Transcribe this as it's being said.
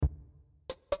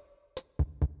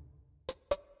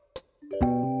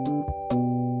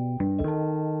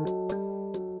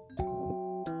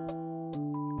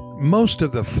Most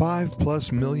of the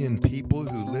 5+ million people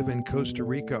who live in Costa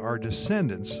Rica are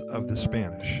descendants of the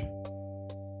Spanish.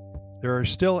 There are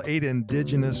still 8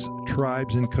 indigenous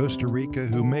tribes in Costa Rica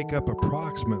who make up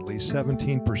approximately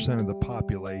 17% of the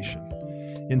population.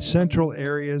 In central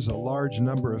areas, a large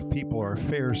number of people are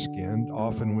fair-skinned,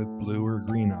 often with blue or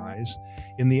green eyes.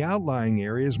 In the outlying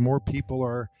areas, more people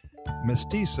are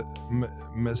mestizos.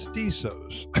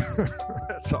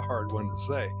 That's a hard one to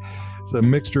say. It's a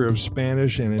mixture of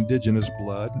Spanish and indigenous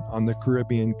blood. On the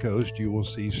Caribbean coast, you will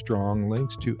see strong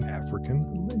links to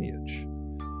African lineage.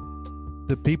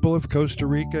 The people of Costa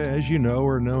Rica, as you know,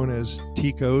 are known as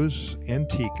Ticos and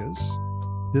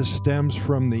Ticas. This stems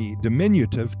from the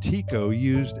diminutive tico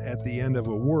used at the end of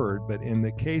a word, but in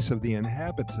the case of the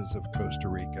inhabitants of Costa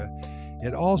Rica,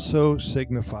 it also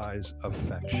signifies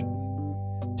affection.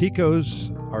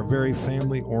 Ticos are very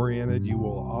family-oriented. You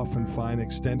will often find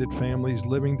extended families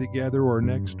living together or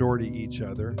next door to each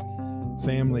other.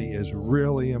 Family is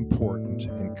really important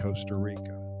in Costa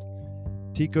Rica.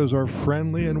 Ticos are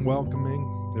friendly and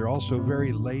welcoming. They're also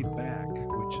very laid back,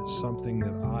 which is something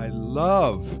that I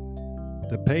love.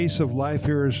 The pace of life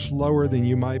here is slower than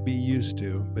you might be used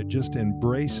to, but just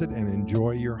embrace it and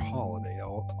enjoy your holiday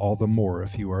all the more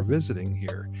if you are visiting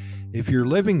here. If you're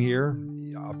living here,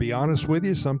 I'll be honest with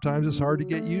you, sometimes it's hard to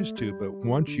get used to, but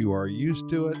once you are used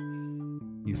to it,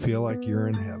 you feel like you're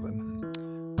in heaven.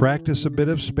 Practice a bit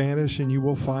of Spanish and you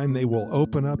will find they will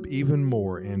open up even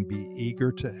more and be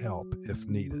eager to help if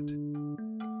needed.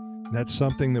 That's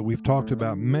something that we've talked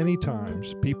about many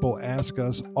times. People ask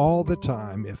us all the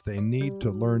time if they need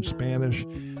to learn Spanish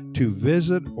to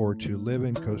visit or to live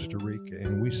in Costa Rica.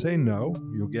 And we say no,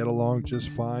 you'll get along just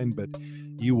fine, but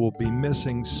you will be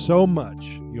missing so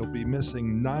much. You'll be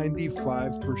missing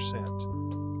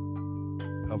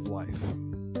 95% of life.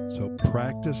 So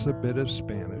practice a bit of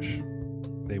Spanish.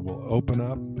 They will open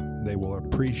up. They will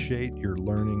appreciate your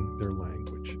learning their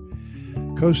language.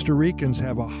 Costa Ricans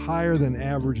have a higher than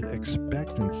average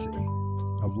expectancy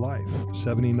of life,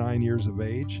 79 years of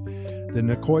age. The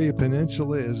Nicoya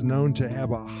Peninsula is known to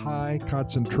have a high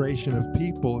concentration of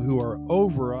people who are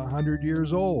over 100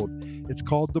 years old. It's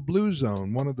called the Blue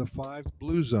Zone, one of the 5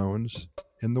 blue zones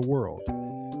in the world.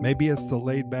 Maybe it's the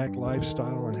laid-back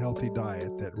lifestyle and healthy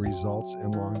diet that results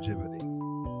in longevity.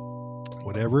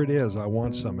 Whatever it is, I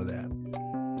want some of that.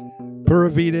 Pura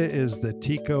Vida is the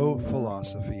Tico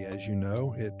philosophy, as you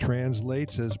know. It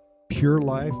translates as pure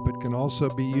life, but can also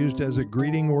be used as a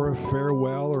greeting or a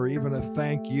farewell or even a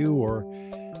thank you or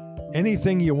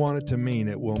anything you want it to mean,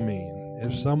 it will mean.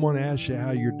 If someone asks you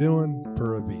how you're doing,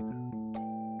 Pura Vida.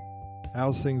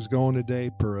 How's things going today?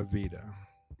 Pura Vida.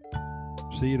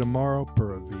 See you tomorrow?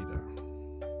 Pura Vida.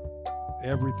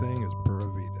 Everything is Pura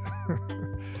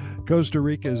Vida. Costa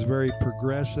Rica is a very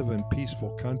progressive and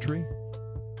peaceful country.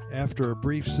 After a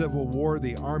brief civil war,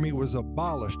 the army was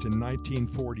abolished in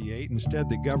 1948. Instead,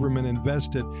 the government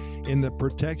invested in the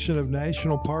protection of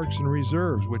national parks and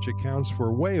reserves, which accounts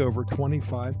for way over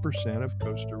 25% of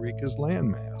Costa Rica's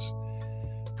landmass.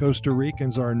 Costa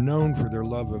Ricans are known for their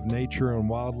love of nature and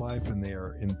wildlife, and they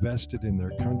are invested in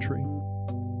their country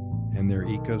and their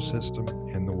ecosystem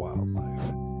and the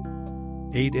wildlife.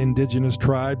 8 indigenous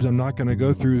tribes. I'm not going to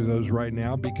go through those right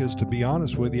now because, to be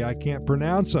honest with you, I can't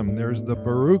pronounce them. There's the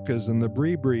Barucas and the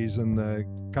Bribris and the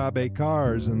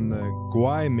Cabecars and the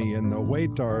Guaymi and the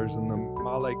Huetars and the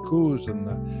Malecus and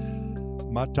the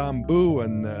Matambu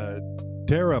and the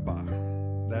Taraba.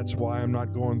 That's why I'm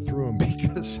not going through them,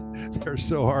 because they're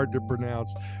so hard to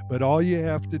pronounce. But all you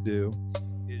have to do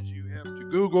is you have to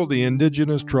Google the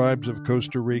indigenous tribes of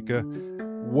Costa Rica.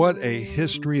 What a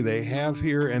history they have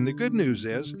here. And the good news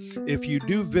is, if you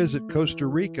do visit Costa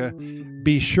Rica,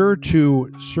 be sure to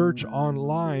search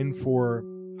online for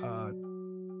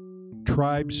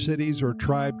tribe cities or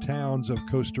tribe towns of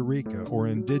Costa Rica or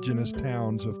indigenous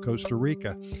towns of Costa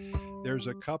Rica. There's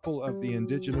a couple of the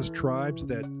indigenous tribes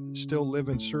that still live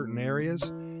in certain areas,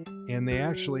 and they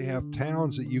actually have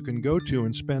towns that you can go to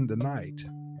and spend the night.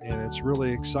 And it's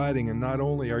really exciting. And not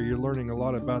only are you learning a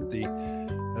lot about the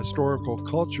historical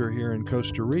culture here in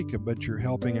Costa Rica, but you're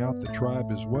helping out the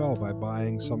tribe as well by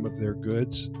buying some of their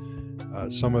goods.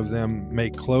 Some of them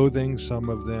make clothing, some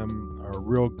of them are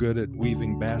real good at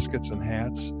weaving baskets and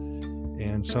hats,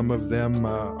 and some of them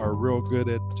are real good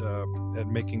at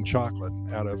making chocolate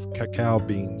out of cacao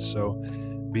beans. So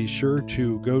be sure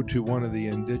to go to one of the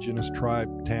indigenous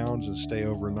tribe towns and stay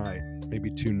overnight,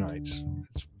 maybe 2 nights.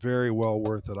 It's very well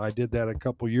worth it. I did that a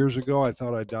couple years ago. I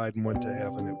thought I died and went to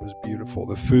heaven. It was beautiful.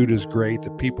 The food is great.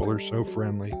 The people are so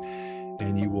friendly.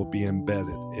 and you will be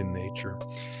embedded in nature.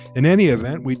 In any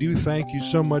event, we do thank you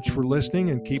so much for listening,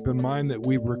 and keep in mind that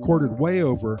we've recorded way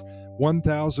over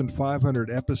 1,500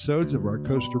 episodes of our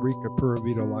Costa Rica Pura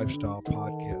Vida Lifestyle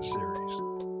podcast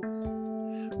series.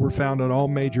 We're found on all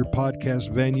major podcast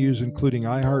venues, including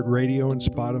iHeartRadio and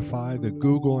Spotify, the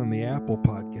Google and the Apple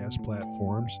podcast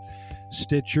platforms,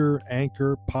 Stitcher,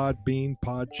 Anchor, Podbean,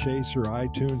 Podchaser,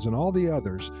 iTunes, and all the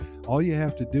others. All you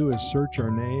have to do is search our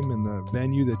name in the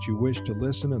venue that you wish to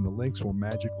listen, and the links will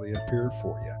magically appear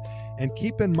for you. And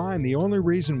keep in mind, the only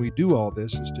reason we do all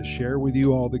this is to share with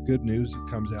you all the good news that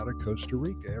comes out of Costa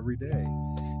Rica every day.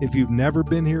 If you've never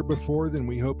been here before, then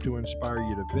we hope to inspire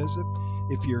you to visit.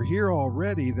 If you're here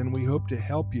already, then we hope to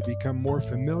help you become more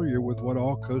familiar with what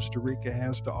all Costa Rica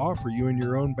has to offer you in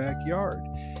your own backyard.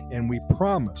 And we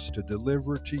promise to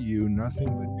deliver to you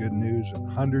nothing but good news and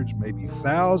hundreds, maybe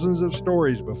thousands of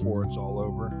stories before it's all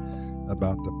over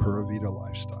about the Pura Vida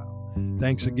lifestyle.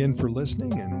 Thanks again for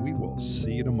listening, and we will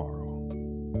see you tomorrow.